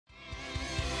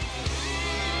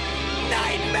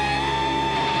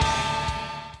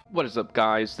What is up,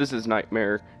 guys? This is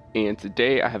Nightmare, and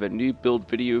today I have a new build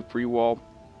video for you all.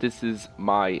 This is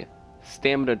my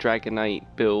Stamina Dragonknight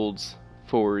builds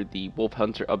for the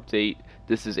Wolfhunter update.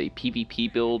 This is a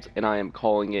PvP build, and I am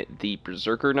calling it the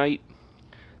Berserker-Knight.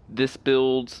 This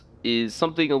build is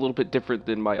something a little bit different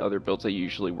than my other builds I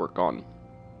usually work on.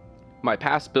 My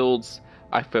past builds,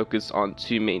 I focus on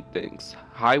two main things: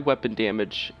 high weapon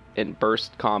damage and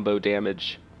burst combo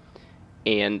damage,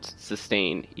 and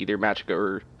sustain, either magic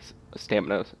or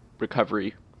stamina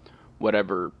recovery,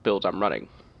 whatever build I'm running.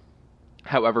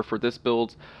 However, for this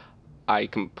build, I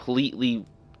completely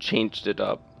changed it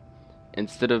up.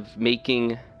 Instead of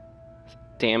making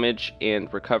damage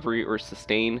and recovery or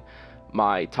sustain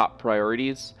my top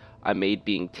priorities, I made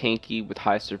being tanky with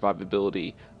high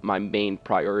survivability my main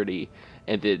priority,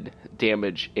 and then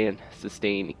damage and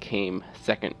sustain came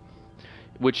second,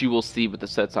 which you will see with the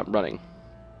sets I'm running.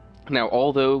 Now,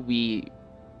 although we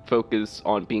focus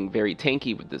on being very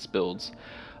tanky with this build,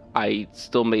 I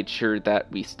still made sure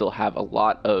that we still have a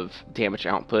lot of damage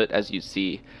output. As you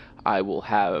see, I will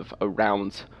have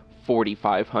around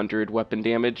 4,500 weapon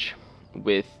damage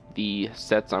with the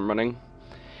sets I'm running.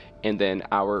 And then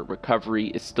our recovery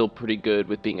is still pretty good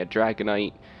with being a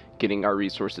Dragonknight, getting our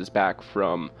resources back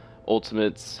from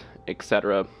ultimates,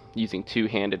 etc., using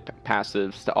two-handed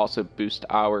passives to also boost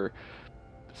our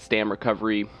stam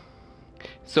recovery,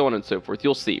 so on and so forth.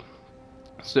 You'll see.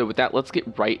 So with that, let's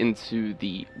get right into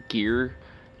the gear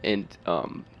and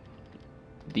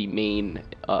the main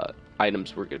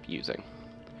items we're going to be using.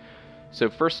 So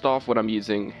first off, what I'm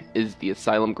using is the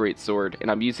Asylum Greatsword, and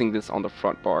I'm using this on the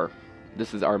front bar.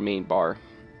 This is our main bar.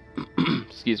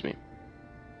 Excuse me.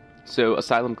 So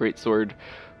Asylum Greatsword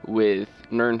with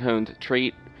Nirnhoned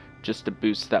trait, just to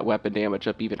boost that weapon damage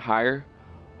up even higher.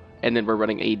 And then we're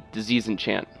running a Disease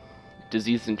Enchant.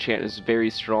 Disease Enchant is very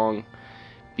strong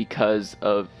because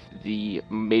of the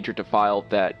Major Defile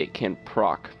that it can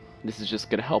proc. This is just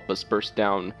going to help us burst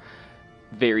down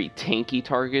very tanky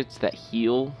targets that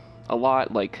heal a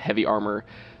lot, like heavy armor,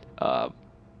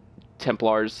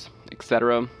 Templars,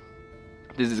 etc.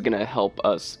 This is going to help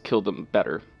us kill them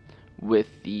better with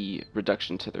the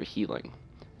reduction to their healing.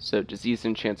 So Disease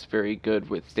Enchant's very good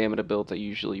with stamina builds. I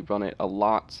usually run it a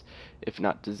lot. If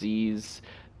not Disease,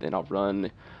 then I'll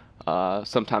run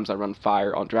sometimes I run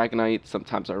Fire on Dragonknight,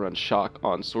 sometimes I run Shock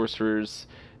on Sorcerers,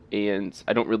 and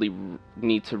I don't really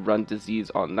need to run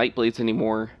Disease on Nightblades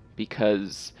anymore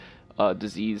because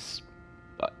Disease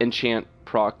Enchant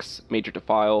procs Major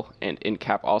Defile, and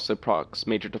Incap also procs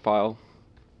Major Defile,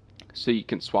 so you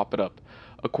can swap it up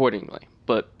accordingly.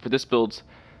 But for this build,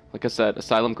 like I said,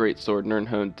 Asylum Greatsword,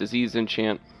 Nirnhoned, Disease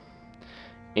Enchant,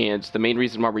 and the main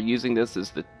reason why we're using this is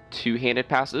the two-handed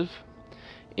passive.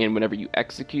 And whenever you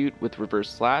execute with Reverse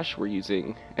Slash, we're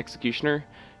using Executioner,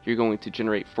 you're going to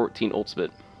generate 14 ultimate.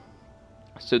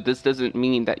 So this doesn't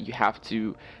mean that you have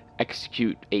to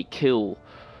execute a kill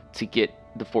to get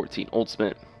the 14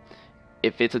 ultimate.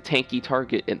 If it's a tanky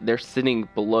target and they're sitting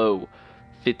below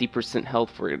 50%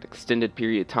 health for an extended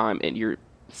period of time, and you're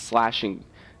slashing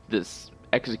this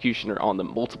Executioner on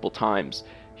them multiple times,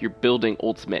 you're building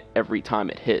ultimate every time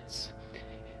it hits.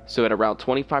 So at around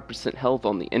 25% health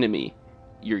on the enemy,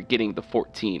 you're getting the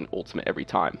 14 ultimate every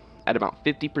time. At about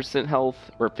 50% health,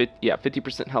 or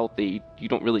 50% health, you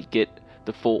don't really get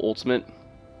the full ultimate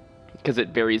because it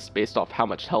varies based off how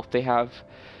much health they have.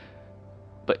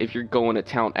 But if you're going to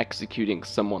town executing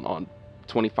someone on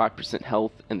 25%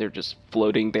 health and they're just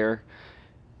floating there,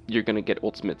 you're going to get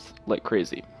ultimates like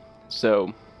crazy.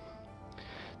 So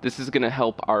this is going to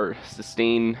help our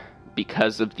sustain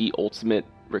because of the ultimate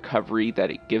recovery that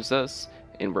it gives us,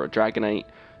 and we're a Dragonknight,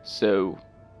 so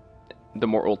the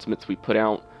more ultimates we put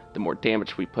out, the more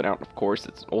damage we put out. Of course,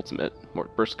 it's an ultimate, more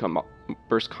burst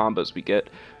combos we get,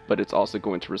 but it's also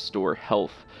going to restore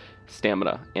health,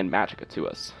 stamina, and magicka to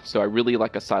us. So I really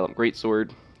like Asylum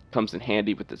Greatsword. Comes in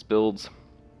handy with this build.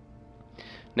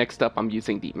 Next up, I'm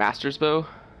using the Master's Bow.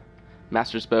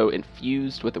 Master's Bow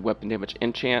infused with a weapon damage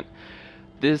enchant.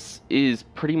 This is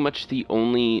pretty much the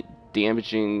only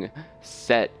damaging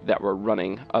set that we're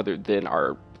running other than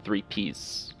our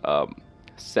 3-piece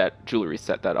jewelry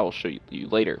set that I'll show you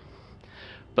later.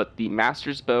 But the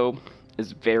Master's Bow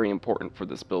is very important for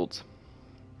this build.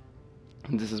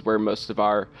 And this is where most of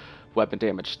our weapon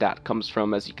damage stat comes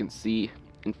from. As you can see,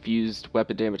 infused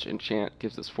weapon damage enchant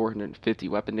gives us 450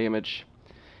 weapon damage,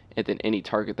 and then any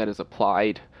target that is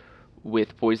applied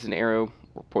with poison arrow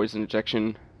or poison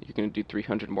injection, you're going to do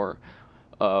 300 more.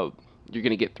 You're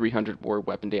going to get 300 more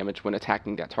weapon damage when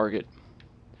attacking that target.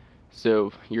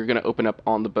 So you're going to open up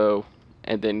on the bow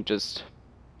and then just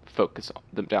focus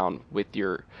them down with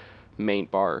your main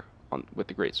bar with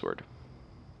the greatsword.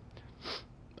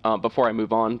 Before I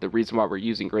move on, the reason why we're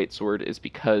using greatsword is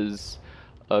because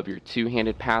of your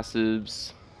two-handed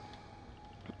passives.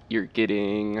 You're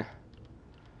getting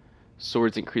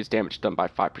swords increase damage done by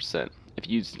 5%. If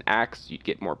you used an axe, you'd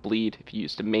get more bleed. If you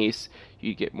used a mace,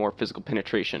 you'd get more physical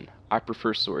penetration. I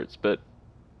prefer swords, but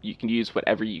you can use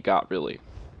whatever you got, really.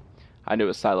 I know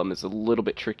Asylum is a little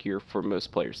bit trickier for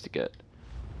most players to get,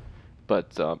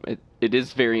 but it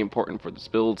is very important for this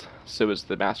build. So is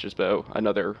the Master's Bow,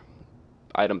 another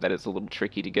item that is a little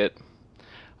tricky to get.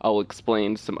 I'll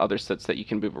explain some other sets that you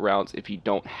can move around if you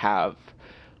don't have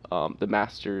the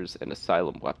Masters and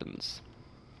Asylum weapons.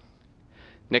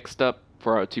 Next up,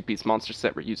 for our two-piece monster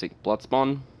set, we're using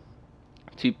Bloodspawn.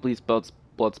 Two-piece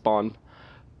Bloodspawn,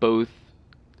 both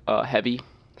heavy.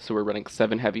 So we're running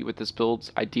 7 heavy with this build.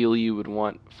 Ideally, you would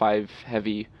want 5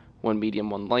 heavy, 1 medium,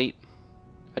 1 light.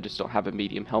 I just don't have a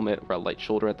medium helmet or a light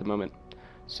shoulder at the moment,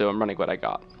 so I'm running what I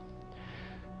got.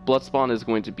 Bloodspawn is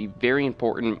going to be very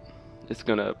important. It's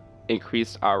going to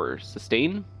increase our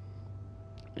sustain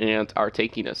and our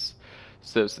tankiness.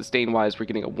 So sustain-wise, we're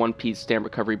getting a 1-piece stam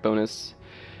recovery bonus,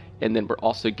 and then we're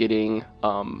also getting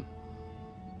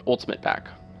ultimate back.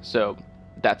 So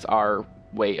that's our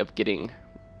way of getting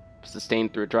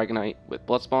sustained through a Dragonknight with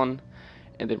Bloodspawn,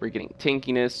 and then we're getting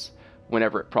tankiness.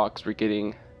 Whenever it procs, we're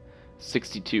getting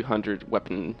 6200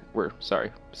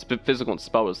 physical and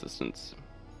spell resistance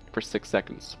for 6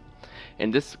 seconds.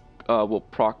 And this will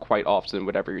proc quite often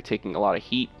whenever you're taking a lot of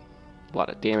heat, a lot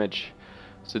of damage.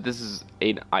 So this is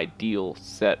an ideal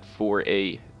set for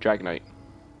a Dragonknight.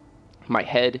 My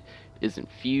head is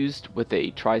infused with a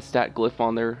tri-stat glyph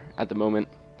on there at the moment.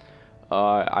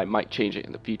 I might change it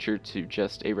in the future to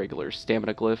just a regular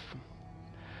stamina glyph,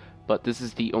 but this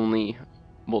is the only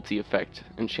multi-effect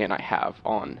enchant I have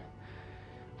on.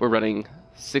 We're running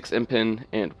 6 impin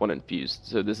and 1 infused,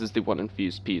 so this is the 1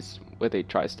 infused piece with a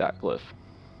tri-stat glyph.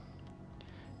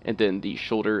 And then the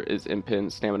shoulder is impin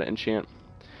stamina enchant.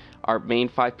 Our main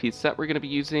 5-piece set we're going to be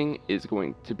using is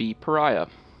going to be Pariah.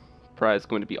 Pariah is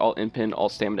going to be all impin, all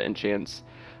stamina enchants.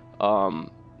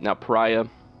 Now Pariah,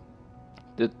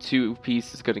 the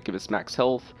 2-piece is going to give us max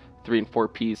health, 3 and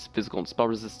 4-piece physical and spell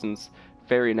resistance.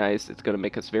 Very nice. It's going to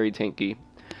make us very tanky.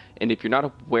 And if you're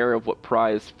not aware of what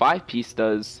Pariah's 5-piece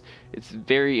does, it's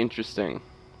very interesting.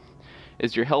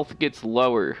 As your health gets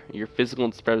lower, your physical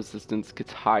and spell resistance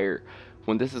gets higher.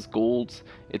 When this is gold,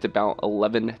 it's about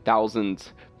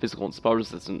 11,000 physical and spell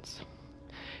resistance.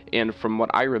 And from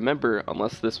what I remember,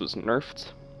 unless this was nerfed,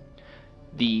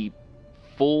 the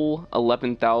full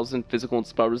 11,000 physical and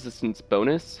spell resistance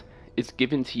bonus is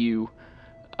given to you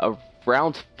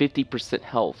around 50%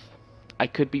 health. I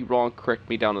could be wrong, correct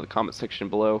me down in the comment section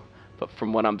below, but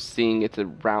from what I'm seeing, it's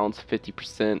around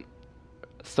 50%,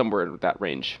 somewhere in that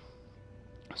range.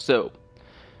 So,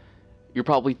 you're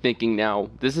probably thinking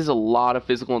now, this is a lot of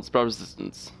physical and spell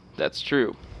resistance. That's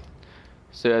true.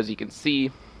 So as you can see,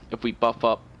 if we buff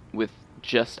up with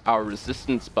just our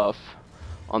resistance buff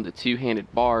on the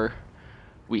two-handed bar,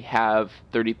 we have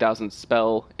 30,000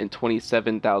 spell and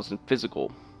 27,000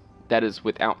 physical. That is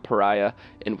without Pariah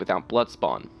and without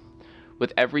Bloodspawn.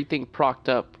 With everything procced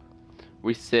up,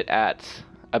 we sit at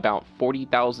about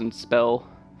 40,000 spell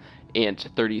and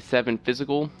 37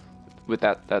 physical. With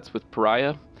that's with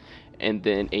Pariah. And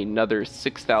then another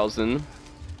 6,000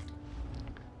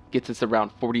 gets us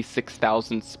around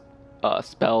 46,000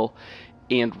 spell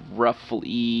and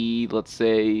roughly, let's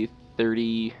say,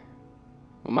 30.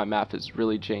 Well, my math is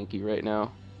really janky right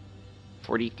now.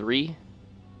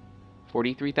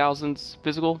 43,000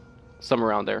 physical, somewhere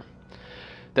around there.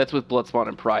 That's with Bloodspawn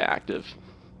and Pariah active.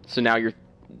 So now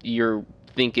you're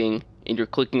thinking, and you're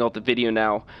clicking off the video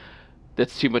now,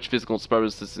 that's too much physical and spell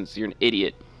resistance. You're an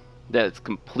idiot. That is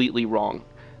completely wrong.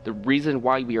 The reason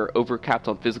why we are overcapped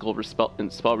on physical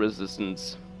and spell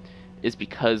resistance is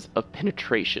because of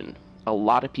penetration. A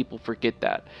lot of people forget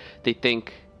that. They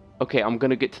think, okay, I'm going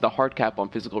to get to the hard cap on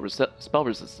physical spell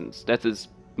resistance. That's as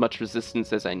much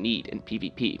resistance as I need in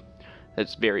PvP.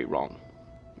 That's very wrong.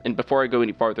 And before I go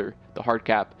any farther, the hard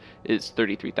cap is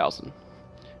 33,000.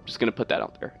 I'm just going to put that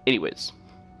out there. Anyways,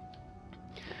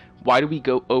 why do we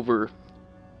go over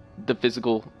the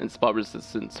physical and spell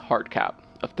resistance hard cap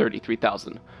of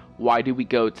 33,000? Why do we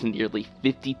go to nearly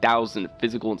 50,000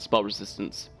 physical and spell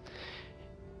resistance?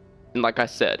 And like I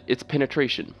said, it's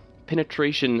penetration.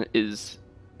 Penetration is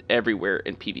everywhere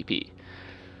in PvP.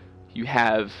 You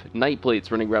have Nightblades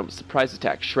running around with surprise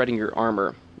attack, shredding your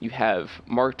armor. You have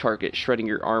Mark Target shredding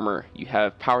your armor. You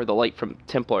have Power the Light from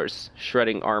Templars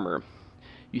shredding armor.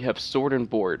 You have Sword and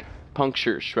Board,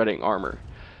 Puncture shredding armor.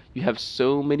 You have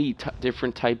so many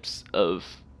different types of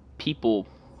people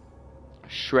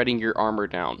shredding your armor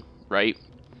down, right?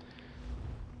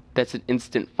 That's an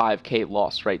instant 5k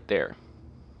loss right there.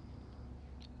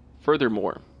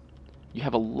 Furthermore, you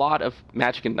have a lot of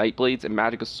magic and nightblades and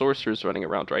magic sorcerers running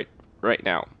around right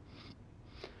now.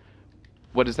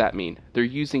 What does that mean? They're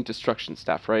using destruction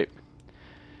staff, right?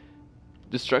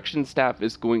 Destruction staff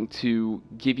is going to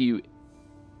give you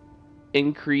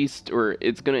increased, or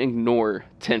it's going to ignore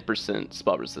 10%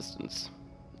 spell resistance.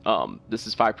 This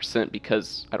is 5%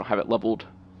 because I don't have it leveled,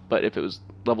 but if it was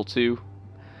level 2,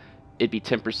 it'd be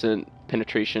 10%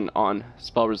 penetration on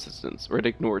spell resistance, or it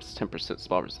ignores 10%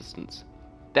 spell resistance.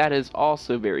 That is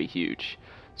also very huge.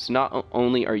 So not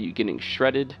only are you getting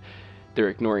shredded, they're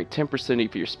ignoring 10%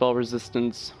 of your spell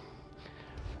resistance.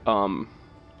 And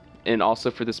also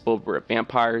for this build, we're a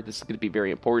vampire. This is going to be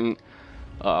very important.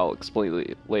 I'll explain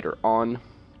it later on.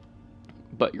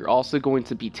 But you're also going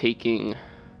to be taking...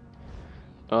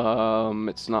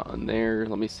 it's not on there.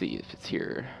 Let me see if it's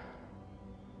here.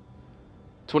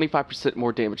 25%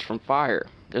 more damage from fire.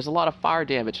 There's a lot of fire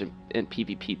damage in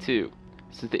PvP too.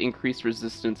 So the increased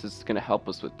resistance is going to help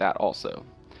us with that also.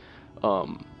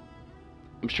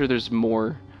 I'm sure there's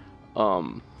more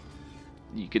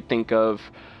you could think of.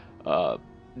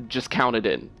 Just count it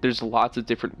in. There's lots of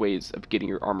different ways of getting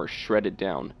your armor shredded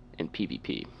down in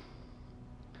PvP.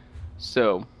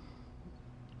 So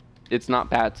it's not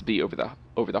bad to be over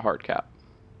the hard cap.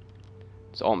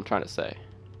 That's all I'm trying to say.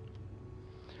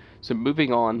 So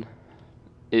moving on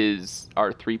is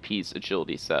our 3-piece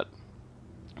agility set.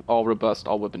 All robust,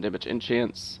 all weapon damage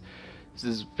enchants. This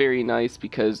is very nice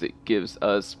because it gives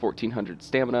us 1400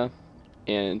 stamina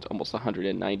and almost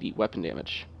 190 weapon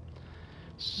damage.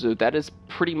 So that is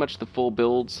pretty much the full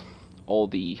builds. All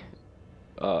the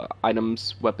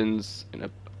items, weapons, and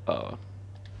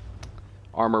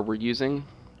armor we're using.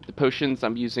 The potions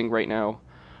I'm using right now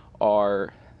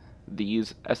are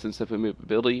these: Essence of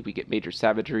Immovability. We get Major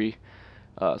Savagery,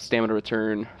 Stamina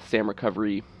Return, Stam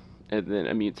Recovery, and then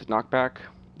Immune to Knockback.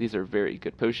 These are very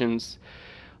good potions.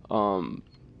 And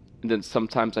then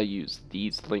sometimes I use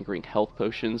these Lingering Health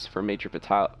Potions for Major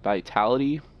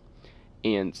Vitality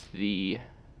and the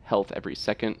Health Every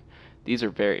Second. These are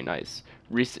very nice.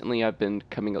 Recently I've been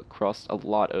coming across a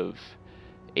lot of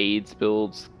AIDS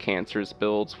builds, cancers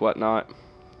builds, whatnot,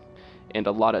 and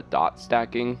a lot of dot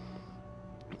stacking.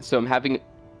 So I'm having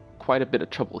quite a bit of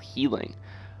trouble healing.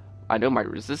 I know my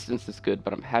resistance is good,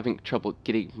 but I'm having trouble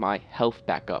getting my health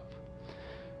back up.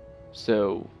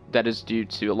 So that is due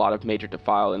to a lot of Major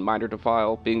Defile and Minor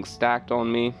Defile being stacked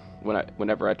on me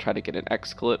whenever I try to get an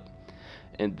X clip,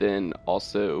 and then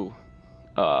also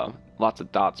lots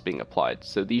of dots being applied.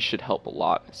 So these should help a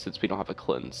lot since we don't have a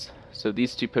cleanse. So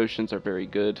these two potions are very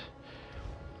good.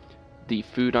 The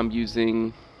food I'm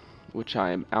using, which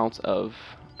I am out of,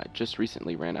 I just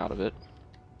recently ran out of it,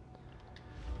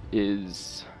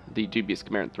 is the Dubious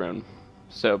Chimerian Throne.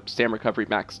 So Stam Recovery,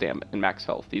 Max Stam, and Max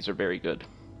Health. These are very good.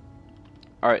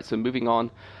 Alright, so moving on,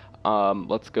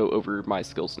 let's go over my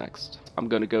skills next. I'm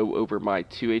going to go over my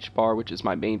 2H bar, which is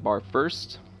my main bar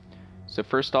first. So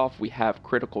first off, we have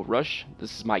Critical Rush.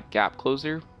 This is my gap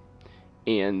closer,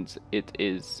 and it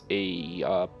is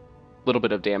a little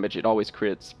bit of damage. It always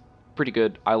crits. Pretty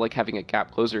good. I like having a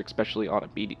gap closer, especially on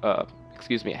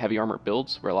a heavy armor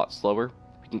builds. We're a lot slower.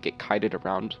 We can get kited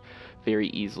around very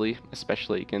easily,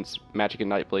 especially against magic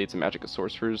and nightblades and magic and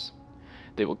sorcerers.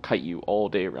 They will kite you all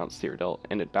day around Cyrodiil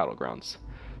and in battlegrounds.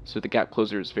 So the gap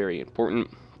closer is very important.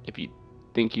 If you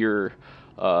think you're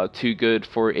too good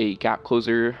for a gap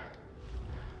closer,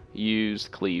 use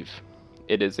Cleave.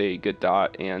 It is a good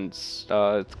dot, and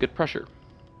it's good pressure.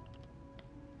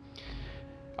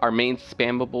 Our main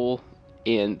spammable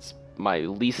and my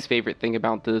least favorite thing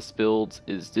about this build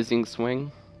is Dizzying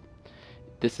Swing.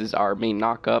 This is our main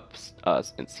knockup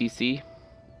in CC,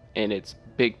 and it's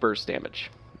big burst damage.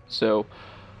 So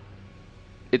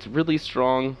it's really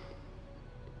strong,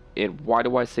 and why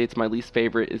do I say it's my least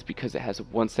favorite is because it has a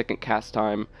 1 second cast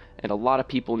time, and a lot of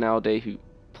people nowadays who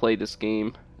play this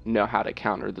game know how to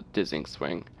counter the Dizzying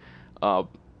Swing.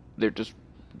 They're just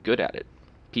good at it.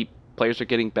 Players are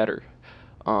getting better.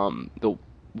 They'll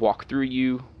walk through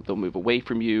you, they'll move away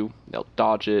from you, they'll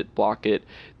dodge it, block it.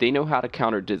 They know how to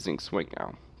counter Dizzying Swing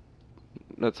now.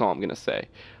 That's all I'm gonna say.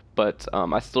 But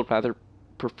I still rather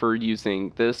prefer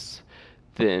using this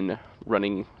than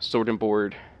running Sword and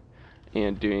Board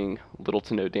and doing little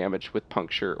to no damage with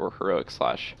Puncture or Heroic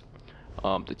Slash.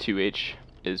 The 2H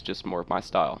is just more of my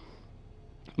style.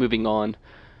 Moving on,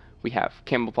 we have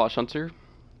Camouflage Hunter.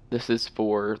 This is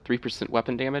for 3%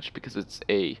 weapon damage because it's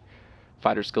a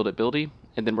fighter skilled ability,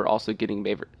 and then we're also getting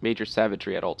Major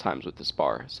Savagery at all times with this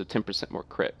bar, so 10% more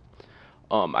crit.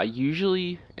 I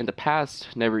usually, in the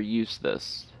past, never used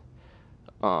this.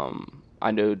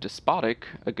 I know Despotic,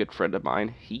 a good friend of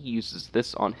mine, he uses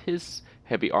this on his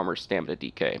heavy armor stamina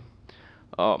DK.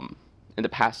 Um, in the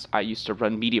past, I used to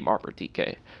run medium armor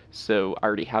DK, so I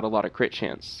already had a lot of crit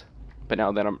chance. But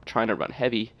now that I'm trying to run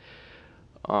heavy,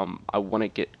 I want to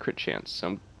get crit chance, so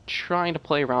I'm trying to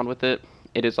play around with it.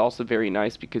 It is also very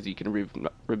nice because you can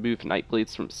remove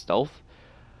Nightblades from stealth.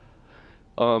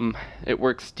 It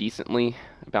works decently,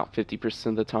 about 50%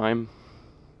 of the time.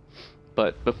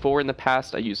 But before in the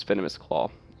past, I used Venomous Claw,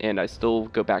 and I still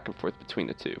go back and forth between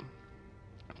the two.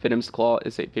 Venomous Claw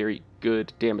is a very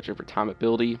good damage over time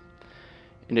ability,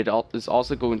 and it is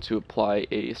also going to apply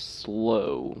a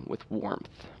slow with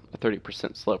warmth, a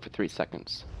 30% slow for 3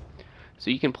 seconds. So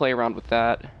you can play around with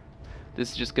that.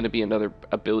 This is just going to be another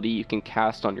ability you can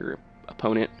cast on your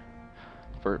opponent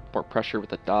for more pressure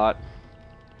with a dot.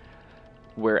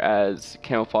 Whereas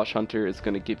Camouflage Hunter is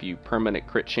going to give you permanent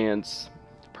crit chance,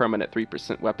 permanent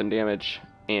 3% weapon damage,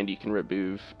 and you can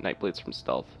remove Nightblades from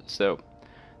stealth. So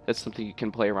that's something you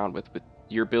can play around with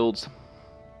your builds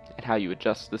and how you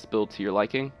adjust this build to your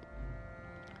liking.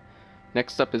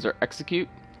 Next up is our Execute.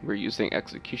 We're using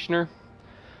Executioner.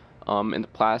 In the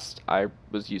past, I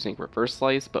was using Reverse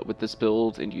Slice, but with this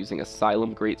build and using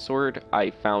Asylum Greatsword,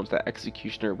 I found that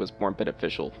Executioner was more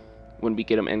beneficial. When we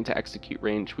get them into execute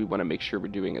range, we want to make sure we're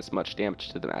doing as much damage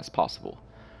to them as possible.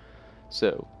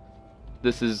 So,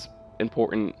 this is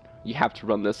important. You have to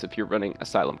run this if you're running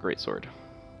Asylum Greatsword.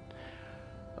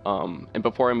 And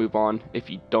before I move on, if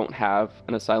you don't have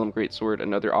an Asylum Greatsword,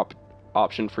 another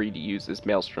option for you to use is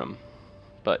Maelstrom.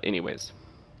 But anyways,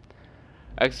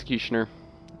 Executioner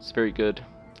is very good.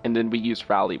 And then we use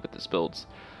Rally with this build.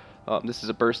 This is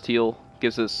a burst heal,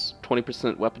 gives us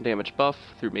 20% weapon damage buff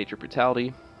through Major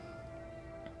Brutality.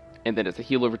 And then it's a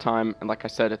heal over time, and like I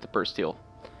said, it's a burst heal.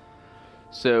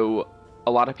 So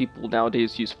a lot of people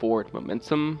nowadays use Forward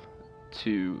Momentum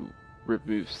to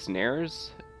remove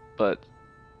snares, but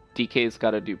DK's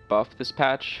got to do buff this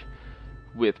patch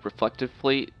with Reflective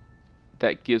Plate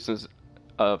that gives us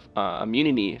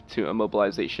immunity to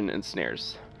immobilization and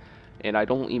snares. And I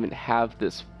don't even have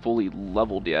this fully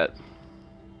leveled yet.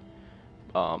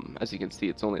 As you can see,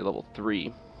 it's only level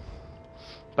 3.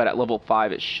 But at level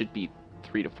 5, it should be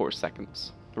 3 to 4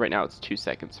 seconds. Right now it's 2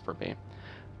 seconds for me,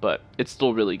 but it's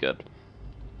still really good.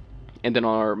 And then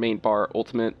on our main bar,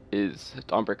 ultimate is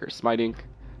Dawnbreaker Smiting,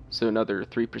 so another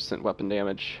 3% weapon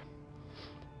damage,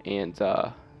 and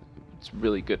it's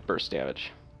really good burst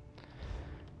damage.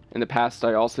 In the past,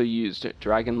 I also used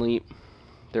Dragonknight.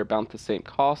 They're about the same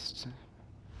cost.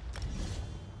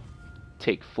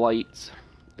 Take Flight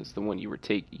is the one you were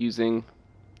using.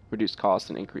 Reduced cost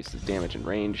and increases damage and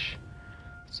range.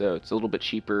 So it's a little bit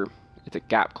cheaper. It's a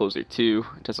gap closer too.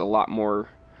 It does a lot more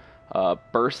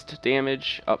burst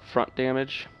damage, upfront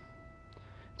damage.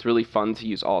 It's really fun to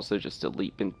use also just to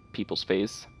leap in people's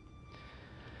face.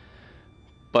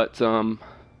 But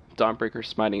Dawnbreaker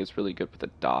Smiting is really good with a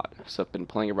dot, so I've been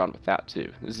playing around with that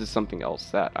too. This is something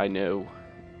else that I know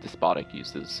Despotic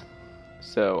uses.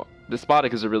 So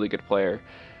Despotic is a really good player.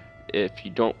 If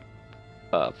you don't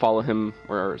follow him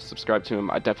or subscribe to him,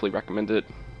 I definitely recommend it.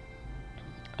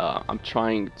 I'm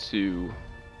trying to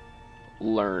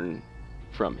learn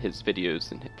from his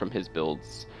videos and from his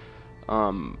builds.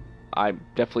 I'm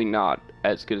definitely not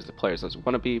as good as the players as I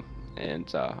want to be,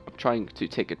 and I'm trying to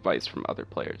take advice from other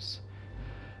players.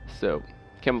 So,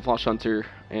 Camouflage Hunter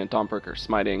and Dawnbreaker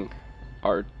Smiting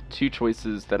are two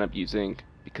choices that I'm using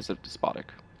because of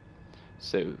Despotic.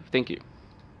 So, thank you.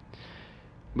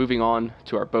 Moving on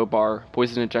to our bow bar,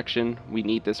 Poison Injection. We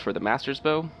need this for the Master's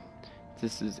Bow.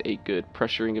 This is a good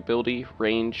pressuring ability,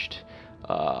 ranged,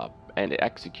 and it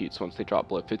executes once they drop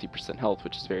below 50% health,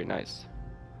 which is very nice.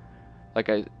 Like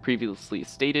I previously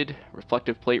stated,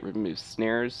 Reflective Plate removes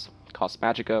snares, costs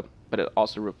magicka, but it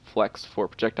also reflects for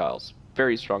projectiles.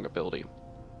 Very strong ability.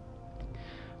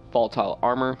 Volatile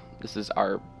Armor. This is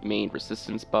our main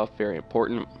resistance buff, very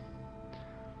important.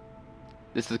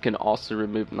 This can also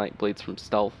remove Nightblades from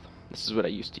stealth. This is what I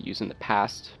used to use in the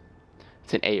past.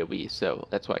 It's an AoE, so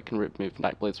that's why I can remove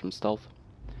Nightblades from stealth.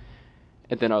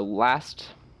 And then our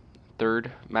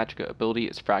third magicka ability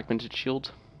is Fragmented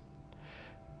Shield.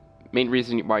 Main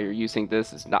reason why you're using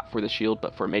this is not for the shield,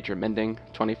 but for major mending.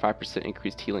 25%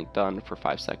 increased healing done for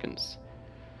 5 seconds.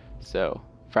 So,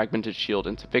 Fragmented Shield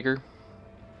into Vigor.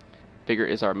 Vigor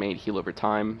is our main heal over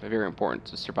time, very important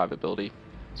to survivability.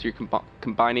 So you're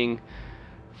combining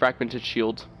Fragmented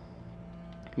Shield,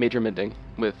 major mending,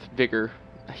 with Vigor,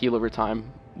 heal over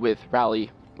time, with Rally,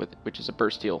 which is a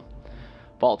burst heal.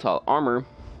 Volatile Armor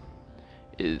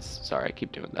is, sorry I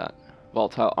keep doing that,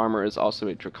 Volatile Armor is also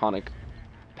a Draconic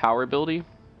power ability,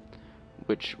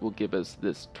 which will give us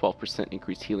this 12%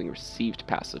 increased healing received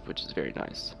passive, which is very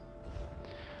nice.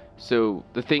 So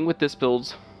the thing with this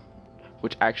build,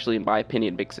 which actually in my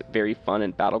opinion makes it very fun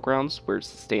in Battlegrounds, where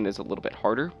sustain is a little bit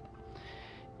harder,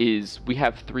 is we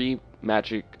have 3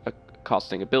 magic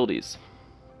costing abilities.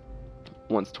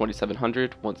 One's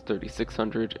 2700, one's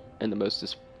 3600, and the most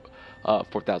is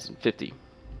 4050.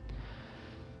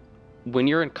 When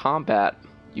you're in combat,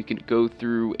 you can go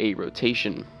through a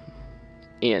rotation,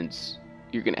 and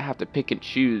you're going to have to pick and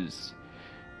choose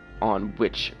on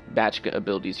which magic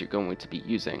abilities you're going to be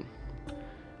using.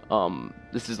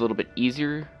 This is a little bit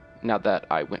easier now that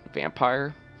I went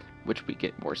Vampire, which we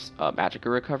get more magic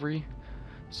recovery,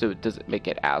 so it doesn't make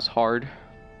it as hard.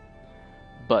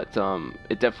 But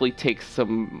it definitely takes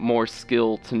some more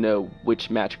skill to know which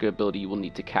magic ability you will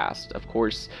need to cast. Of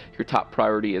course, your top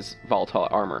priority is Volatile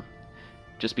Armor,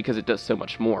 just because it does so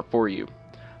much more for you.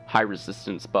 High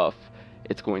resistance buff,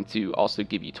 it's going to also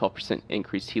give you 12%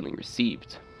 increased healing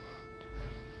received.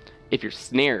 If you're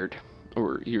snared,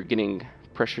 or you're getting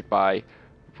pressured by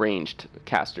ranged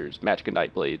casters, Magicka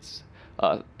Nightblades,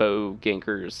 bow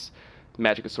gankers,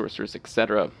 Magicka sorcerers,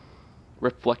 etc.,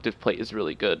 Reflective Plate is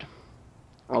really good.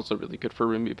 Also really good for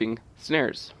removing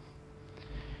snares.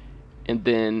 And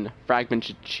then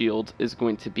Fragmented Shield is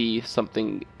going to be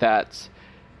something that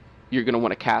you're going to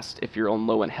want to cast if you're on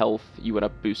low in health. You want to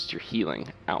boost your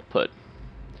healing output.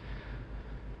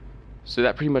 So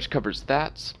that pretty much covers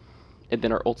that. And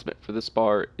then our ultimate for this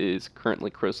bar is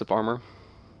currently Corrosive Armor.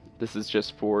 This is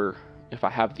just for if I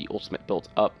have the ultimate built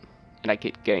up and I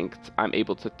get ganked, I'm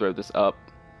able to throw this up,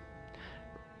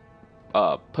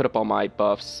 put up all my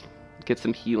buffs, get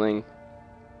some healing.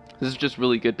 This is just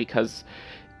really good because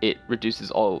it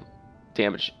reduces all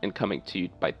damage incoming to you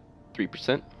by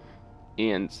 3%,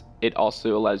 and it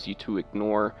also allows you to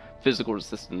ignore physical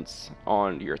resistance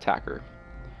on your attacker.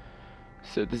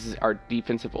 So this is our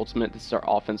defensive ultimate, this is our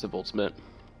offensive ultimate.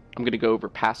 I'm going to go over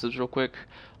passives real quick.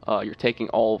 You're taking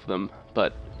all of them,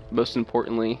 but most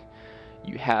importantly,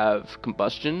 you have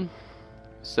Combustion.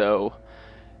 So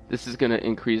this is going to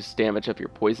increase damage of your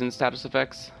poison status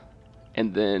effects,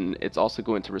 and then it's also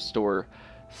going to restore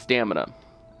stamina.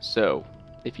 So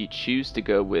if you choose to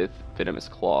go with Venomous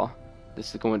Claw,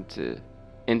 this is going to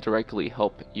indirectly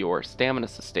help your stamina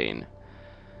sustain.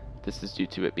 This is due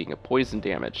to it being a poison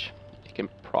damage. It can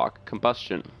proc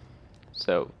Combustion,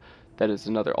 so that is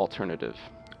another alternative.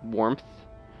 Warmth,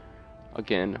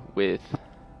 again with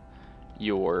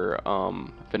your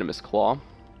Venomous Claw,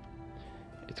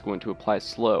 it's going to apply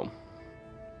slow.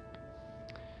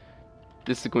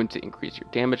 This is going to increase your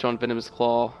damage on Venomous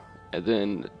Claw, and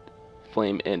then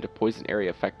Flame and Poison Area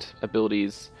Effect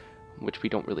abilities, which we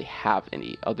don't really have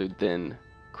any other than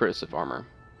Corrosive Armor.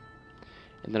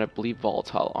 And then I believe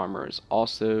Volatile Armor is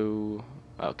also...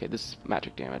 okay, this is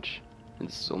magic damage, and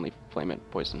this is only Flame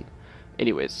and Poison.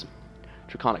 Anyways,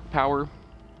 Draconic Power,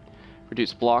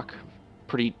 Reduced Block,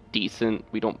 pretty decent.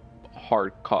 We don't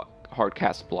hard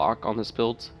cast block on this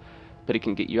build, but it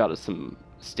can get you out of some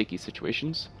sticky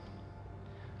situations.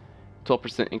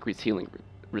 12% increased healing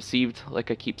received,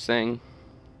 like I keep saying.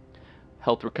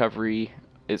 Health recovery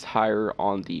is higher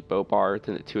on the bow bar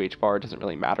than the 2H bar. It doesn't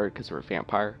really matter because we're a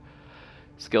vampire.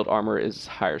 Skilled armor is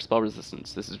higher spell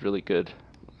resistance. This is really good.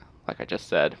 Like I just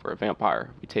said, we're a vampire.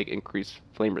 We take increased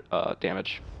flame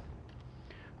damage.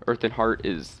 Earth and Heart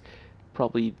is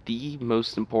probably the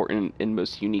most important and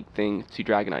most unique thing to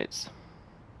Dragonknights.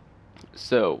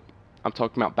 So, I'm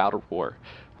talking about Battle Roar.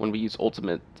 When we use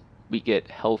Ultimate, we get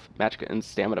health, magicka, and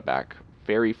stamina back.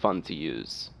 Very fun to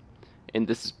use. And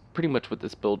this is pretty much what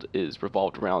this build is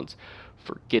revolved around,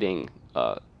 for getting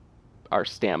our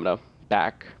stamina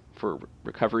back for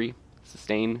recovery,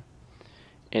 sustain,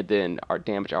 and then our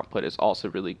damage output is also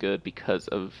really good because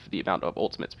of the amount of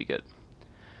ultimates we get.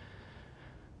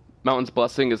 Mountain's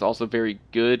Blessing is also very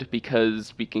good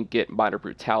because we can get Minor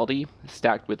Brutality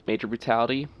stacked with Major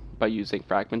Brutality by using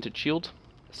Fragmented Shield.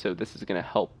 So this is going to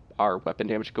help our weapon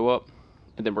damage go up.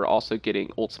 And then we're also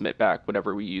getting ultimate back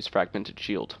whenever we use Fragmented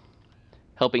Shield.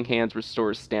 Helping Hands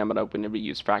restores stamina whenever we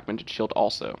use Fragmented Shield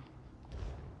also.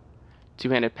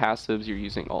 Two-handed passives, you're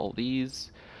using all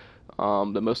these.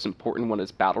 The most important one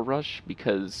is Battle Rush,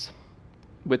 because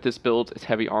with this build, it's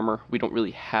heavy armor. We don't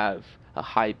really have a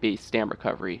high base stam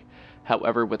recovery.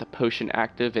 However, with a potion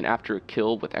active and after a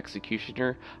kill with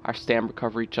Executioner, our stam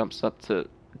recovery jumps up to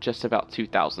just about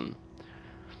 2,000.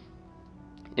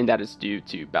 And that is due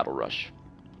to Battle Rush.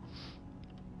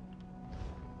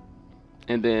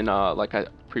 And then, like I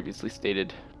previously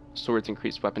stated, swords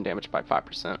increase weapon damage by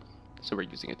 5%. So we're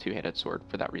using a two-handed sword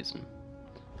for that reason.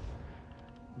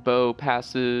 Bow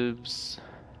passives.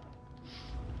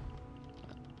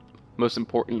 Most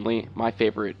importantly, my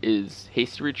favorite is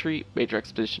Hasty Retreat, Major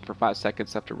Expedition for 5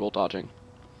 seconds after roll dodging.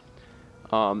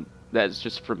 That is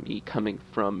just from me coming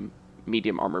from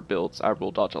medium armor builds. I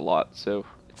roll dodge a lot, so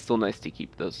it's still nice to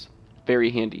keep those.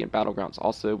 Very handy in Battlegrounds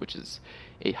also, which is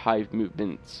a high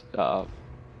movement,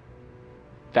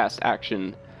 fast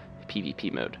action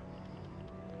PvP mode.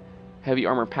 Heavy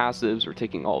armor passives, we're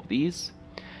taking all of these.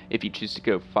 If you choose to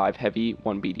go 5 heavy,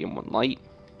 1 medium, 1 light.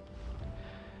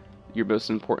 Your most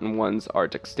important ones are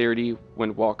Dexterity,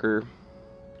 Windwalker,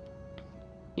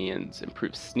 and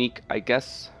Improved Sneak, I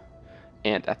guess,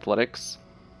 and Athletics.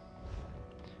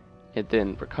 And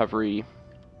then Recovery,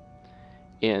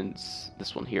 and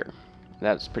this one here.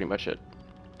 That's pretty much it.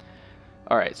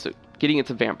 Alright, so getting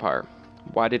into Vampire.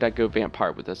 Why did I go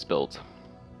Vampire with this build?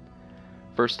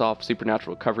 First off,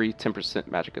 Supernatural Recovery, 10%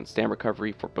 Magic and Stam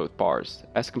Recovery for both bars.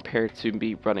 As compared to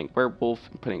me running Werewolf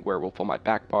and putting Werewolf on my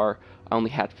back bar, I only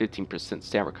had 15%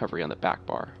 Stam Recovery on the back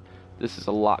bar. This is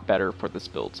a lot better for this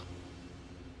build.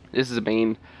 This is a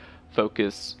main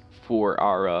focus for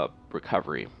our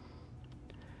recovery.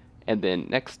 And then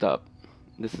next up,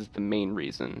 this is the main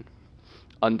reason,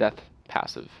 Undeath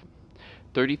passive.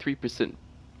 33%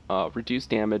 reduced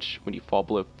damage when you fall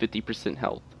below 50%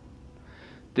 health.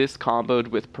 This comboed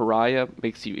with Pariah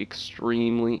makes you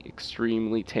extremely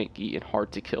tanky and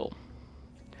hard to kill.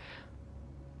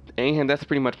 And that's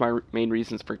pretty much my main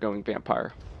reasons for going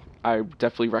Vampire. I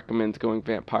definitely recommend going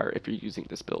Vampire if you're using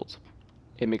this build.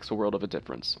 It makes a world of a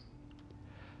difference.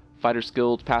 Fighter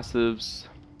Skilled passives.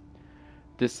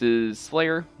 This is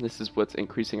Slayer. This is what's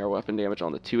increasing our weapon damage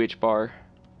on the 2H bar.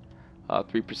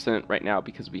 3% right now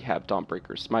because we have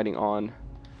Dawnbreaker Smiting on.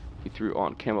 If we threw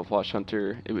on Camouflage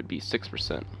Hunter, it would be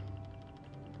 6%.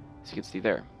 As you can see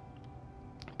there.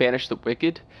 Banish the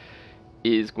Wicked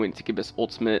is going to give us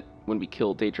ultimate when we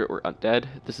kill Daedra or Undead.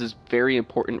 This is very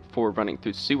important for running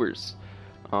through sewers.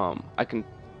 I can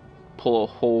pull a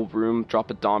whole room, drop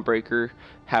a Dawnbreaker,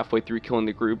 halfway through killing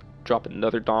the group, drop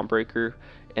another Dawnbreaker,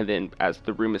 and then as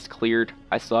the room is cleared,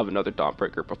 I still have another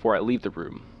Dawnbreaker before I leave the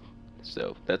room.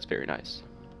 So that's very nice.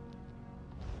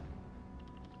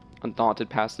 Undaunted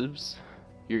passives,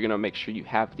 you're going to make sure you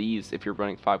have these if you're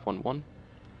running 5-1-1.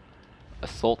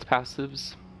 Assault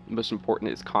passives, most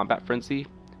important is Combat Frenzy.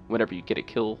 Whenever you get a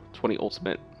kill, 20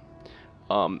 ultimate.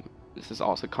 This is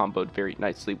also comboed very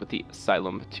nicely with the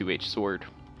Asylum 2H sword.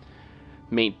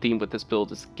 Main theme with this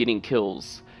build is getting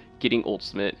kills, getting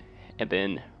ultimate, and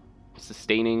then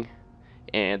sustaining,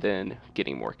 and then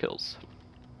getting more kills.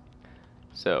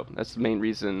 So that's the main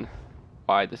reason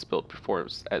why this build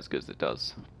performs as good as it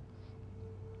does.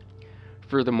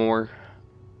 Furthermore,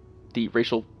 the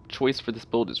racial choice for this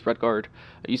build is Redguard.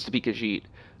 I used to be Khajiit.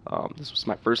 This was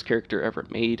my first character ever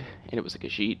made, and it was a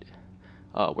Khajiit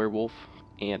werewolf,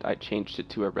 and I changed it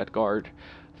to a Redguard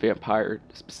vampire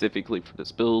specifically for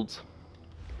this build.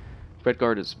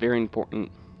 Redguard is very important.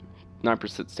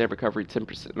 9% stam recovery,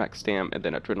 10% max stam, and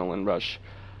then adrenaline rush.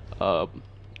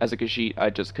 As a Khajiit, I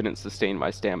just couldn't sustain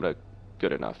my stamina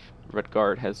good enough.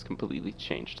 Redguard has completely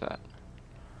changed that.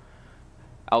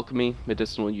 Alchemy,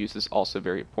 medicinal use is also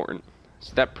very important.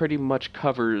 So that pretty much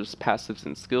covers passives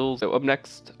and skills. So up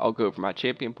next, I'll go over my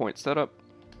champion point setup,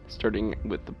 starting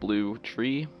with the blue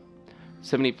tree.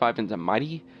 75 into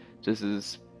Mighty. This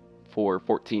is for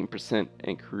 14%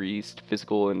 increased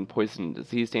physical and poison and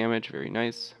disease damage. Very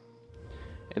nice.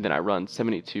 And then I run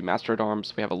 72 Master at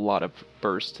Arms. We have a lot of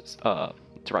burst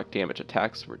direct damage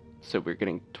attacks, so we're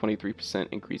getting 23%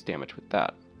 increased damage with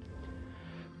that.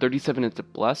 37 into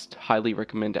Blessed. Highly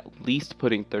recommend at least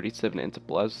putting 37 into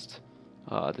Blessed.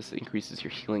 This increases your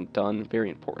healing done.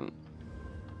 Very important.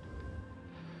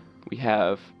 We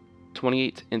have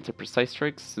 28 into Precise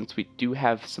Strikes, since we do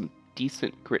have some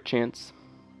decent crit chance.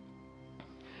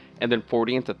 And then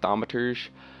 40 into Thaumaturge.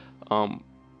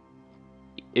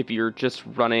 If you're just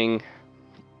running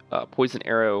Poison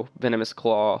Arrow, Venomous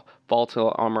Claw,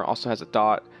 Volatile Armor also has a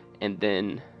dot, and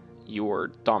then your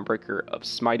Dawnbreaker of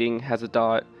Smiting has a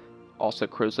dot. Also,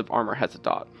 Corrosive Armor has a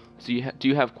dot. So you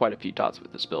do have quite a few dots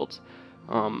with this build.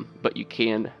 But you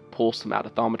can pull some out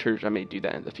of Thaumaturge. I may do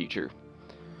that in the future.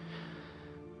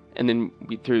 And then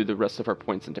we threw the rest of our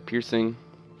points into Piercing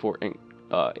for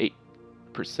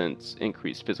 8%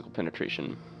 increased physical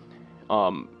penetration.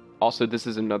 Also, this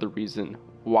is another reason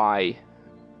why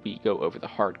we go over the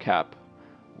hard cap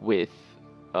with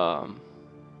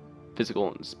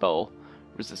physical and spell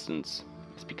resistance.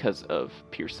 It's because of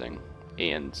Piercing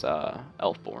and spell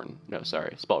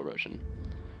erosion.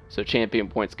 So champion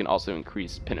points can also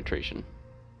increase penetration.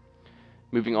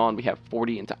 Moving on, we have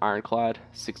 40 into Ironclad,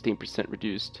 16%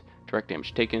 reduced direct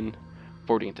damage taken.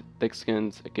 40 into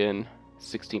Thickskins, again,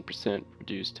 16%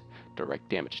 reduced direct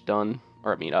damage done,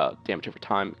 or I mean damage over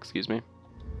time, excuse me.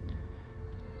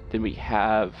 Then we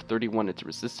have 31 into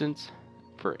Resistance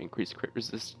for increased crit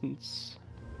resistance.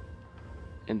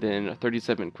 And then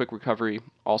 37 quick recovery.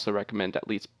 Also recommend at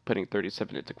least putting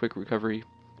 37 into quick recovery.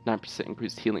 9%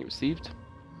 increased healing received.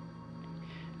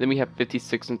 Then we have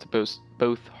 56 into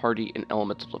both Hardy and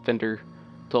Elemental Defender.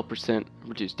 12%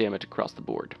 reduced damage across the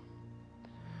board.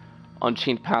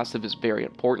 Unchained passive is very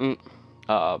important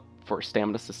for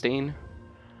stamina sustain.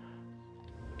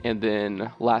 And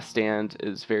then Last Stand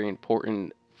is very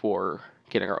important for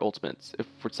getting our ultimates. If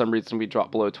for some reason we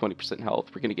drop below 20% health,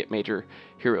 we're going to get major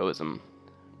heroism,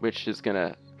 which is going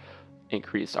to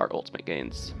increase our ultimate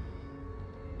gains.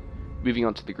 Moving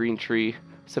on to the green tree,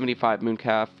 75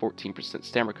 Mooncalf, 14%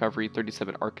 stam recovery,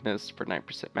 37 Arcanist for 9%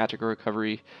 Magicka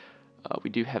recovery. We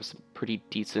do have some pretty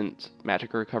decent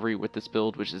Magicka recovery with this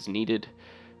build, which is needed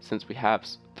since we have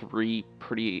 3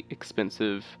 pretty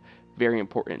expensive, very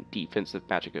important defensive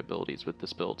Magicka abilities with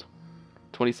this build.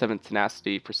 27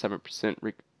 Tenacity for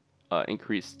 7%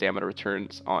 increased stamina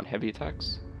returns on heavy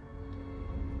attacks.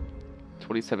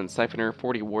 27 Siphoner,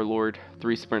 40 Warlord,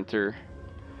 3 Sprinter,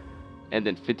 and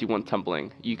then 51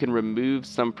 Tumbling. You can remove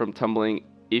some from Tumbling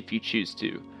if you choose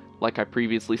to. Like I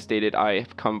previously stated, I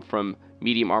have come from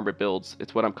medium armor builds.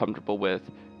 It's what I'm comfortable with,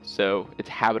 so it's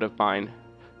a habit of mine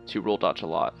to roll dodge a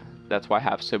lot. That's why I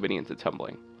have so many into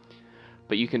Tumbling.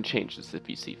 But you can change this if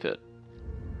you see fit.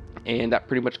 And that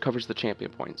pretty much covers the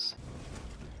champion points.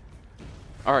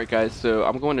 Alright guys, so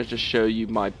I'm going to just show you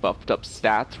my buffed up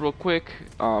stats real quick.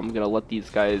 I'm going to let these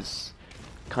guys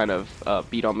kind of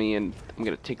beat on me, and I'm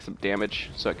going to take some damage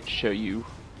so I can show you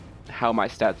how my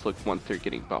stats look once they're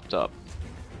getting buffed up.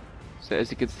 So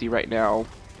as you can see right now,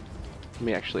 let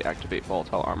me actually activate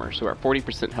volatile armor. So we're at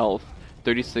 40% health,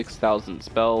 36,000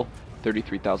 spell,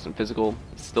 33,000 physical.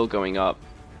 It's still going up.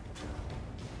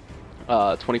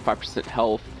 25%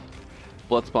 health.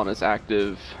 Blood Spawn is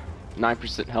active.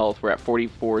 9% health. We're at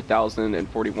 44,000 and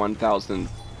 41,000.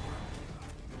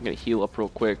 I'm gonna heal up real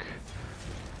quick.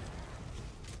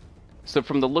 So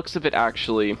from the looks of it,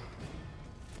 actually,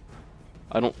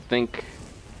 I don't think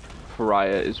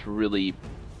Pariah is really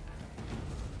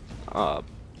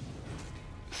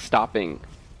stopping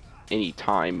any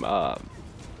time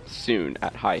soon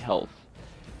at high health.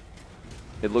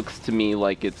 It looks to me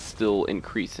like it's still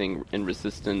increasing in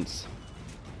resistance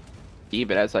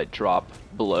even as I drop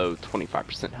below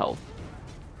 25% health.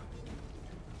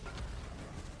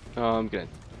 I'm gonna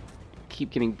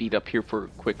keep getting beat up here for a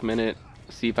quick minute,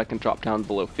 see if I can drop down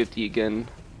below 50 again.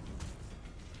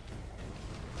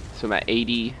 So I'm at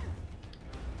 80,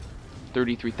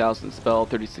 33,000 spell,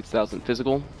 36,000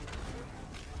 physical,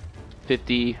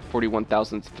 50,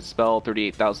 41,000 spell,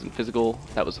 38,000 physical.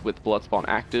 That was with Blood Spawn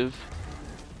active.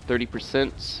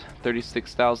 30%,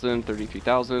 36,000,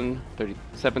 33,000,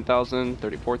 37,000,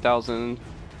 34,000.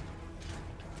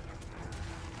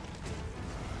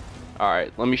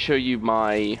 Alright, let me show you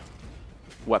my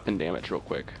weapon damage real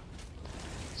quick.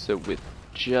 So with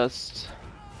just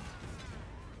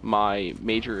my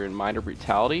major and minor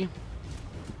brutality,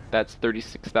 that's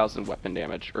 36,000 weapon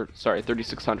damage, or sorry,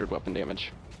 3,600 weapon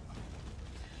damage.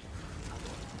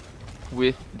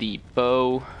 With the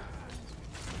bow,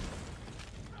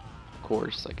 of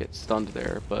course, I get stunned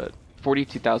there, but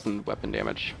 42,000 weapon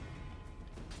damage.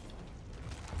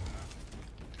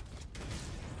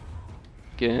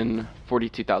 Again,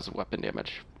 42,000 weapon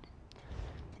damage.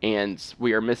 And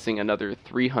we are missing another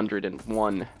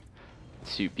 301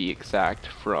 to be exact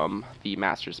from the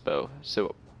Master's Bow.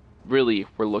 So really,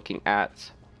 we're looking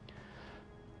at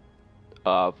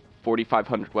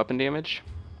 4,500 weapon damage,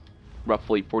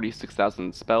 roughly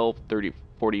 46,000 spell,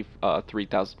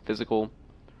 43,000 physical.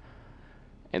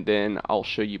 And then I'll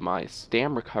show you my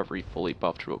stam recovery fully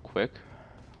buffed real quick.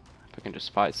 If I can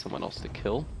just find someone else to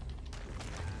kill.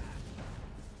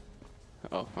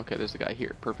 Oh, okay, there's a guy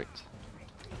here. Perfect.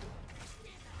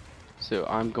 So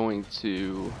I'm going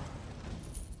to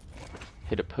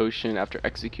hit a potion after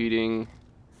executing.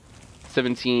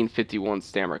 1751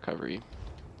 stam recovery.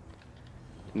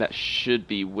 And that should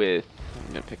be with...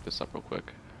 I'm going to pick this up real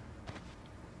quick.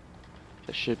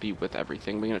 That should be with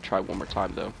everything. We're going to try one more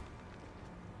time, though.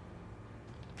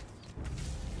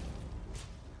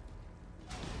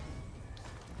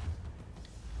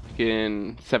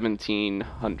 Again,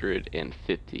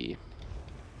 1750.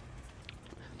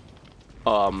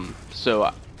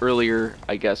 So earlier,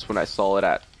 I guess when I saw it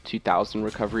at 2000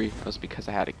 recovery, that was because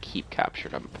I had a keep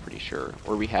captured, I'm pretty sure.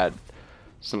 Or we had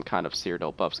some kind of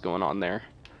Cyrodiil buffs going on there.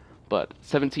 but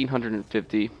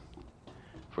 1750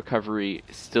 recovery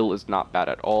still is not bad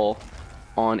at all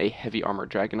on a heavy armor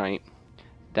Dragonknight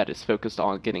that is focused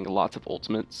on getting lots of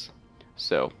ultimates.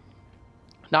 So,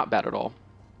 not bad at all.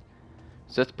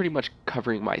 So that's pretty much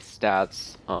covering my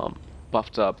stats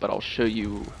buffed up, but I'll show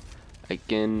you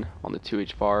again on the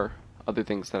 2H bar other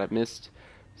things that I've missed.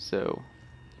 So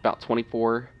about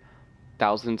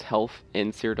 24,000 health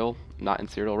in Cyrodiil, not in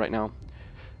Cyrodiil right now.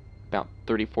 About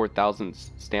 34,000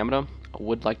 stamina. I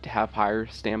would like to have higher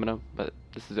stamina, but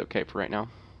this is okay for right now.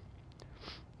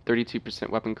 32%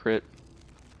 weapon crit.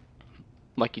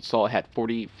 Like you saw, I had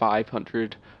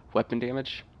 4,500 weapon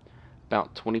damage,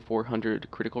 about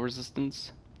 2,400 critical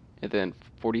resistance, and then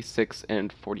 46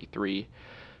 and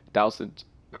 43,000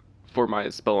 for my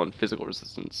spell and physical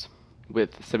resistance,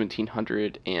 with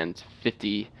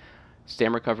 1,750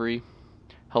 stam recovery.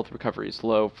 Health recovery is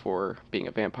low for being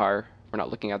a vampire. We're not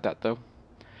looking at that though.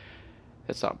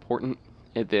 That's not important.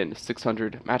 And then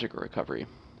 600 magic recovery.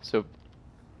 So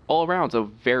all around, a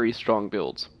very strong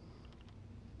build.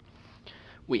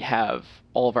 We have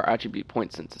all of our attribute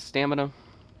points into stamina.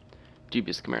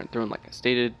 Dubious Chimera Throne, like I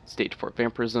stated. Stage 4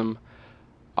 Vampirism.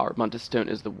 Our Mundus Stone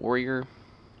is the Warrior.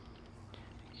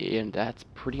 And that's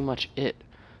pretty much it.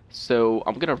 So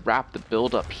I'm going to wrap the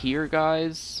build up here,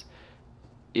 guys.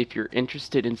 If you're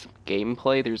interested in some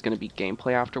gameplay, there's going to be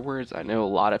gameplay afterwards. I know a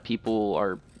lot of people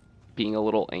are being a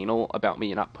little anal about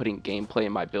me not putting gameplay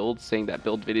in my builds, saying that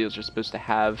build videos are supposed to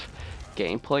have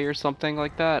gameplay or something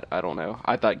like that. I don't know.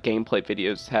 I thought gameplay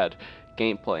videos had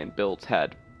gameplay and builds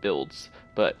had builds.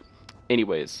 But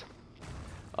anyways,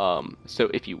 so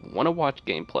if you want to watch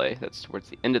gameplay, that's towards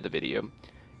the end of the video.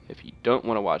 If you don't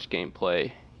want to watch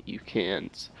gameplay, you can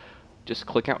just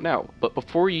click out now. But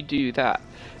before you do that,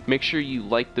 make sure you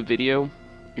like the video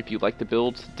if you like the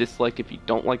builds, dislike if you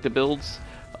don't like the builds,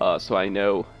 so I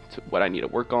know what I need to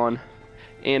work on,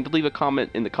 and leave a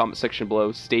comment in the comment section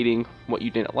below stating what you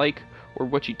didn't like or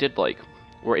what you did like,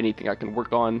 or anything I can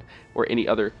work on, or any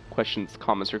other questions,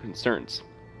 comments, or concerns.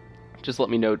 Just let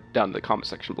me know down in the comment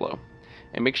section below.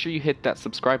 And make sure you hit that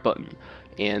subscribe button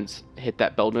and hit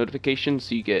that bell notification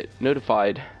so you get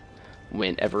notified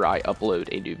whenever I upload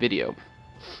a new video.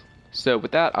 So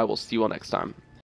with that, I will see you all next time.